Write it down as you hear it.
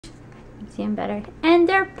See them better. And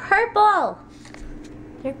they're purple.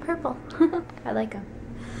 They're purple. I like them.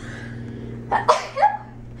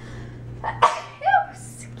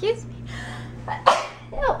 Excuse me.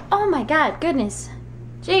 Oh my god, goodness.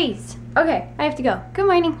 Jeez. Okay, I have to go. Good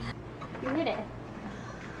morning. You did it.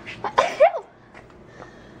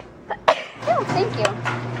 Thank you.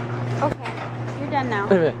 Okay, you're done now.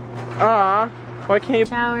 Wait a minute. Why can't you?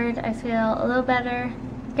 Showered, I feel a little better.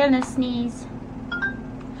 Gonna sneeze.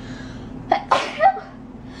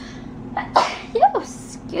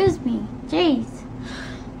 Excuse me. Jeez.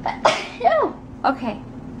 Okay.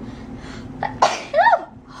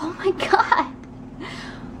 Oh my god.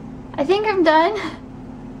 I think I'm done.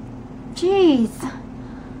 Jeez.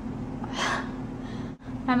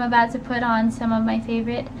 I'm about to put on some of my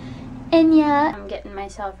favorite Enya. I'm getting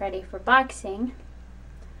myself ready for boxing.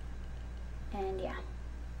 And yeah.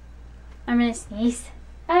 I'm gonna sneeze.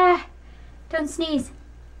 Ah! Don't sneeze.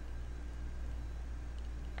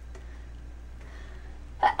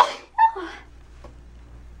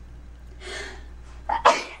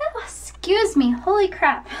 Excuse me. Holy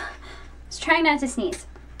crap. I was trying not to sneeze.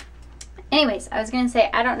 Anyways, I was gonna say,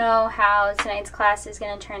 I don't know how tonight's class is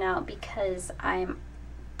gonna turn out because I'm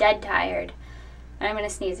dead tired and I'm gonna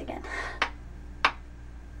sneeze again.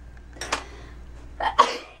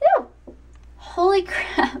 Holy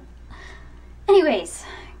crap. Anyways,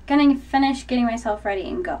 gonna finish getting myself ready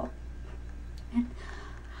and go.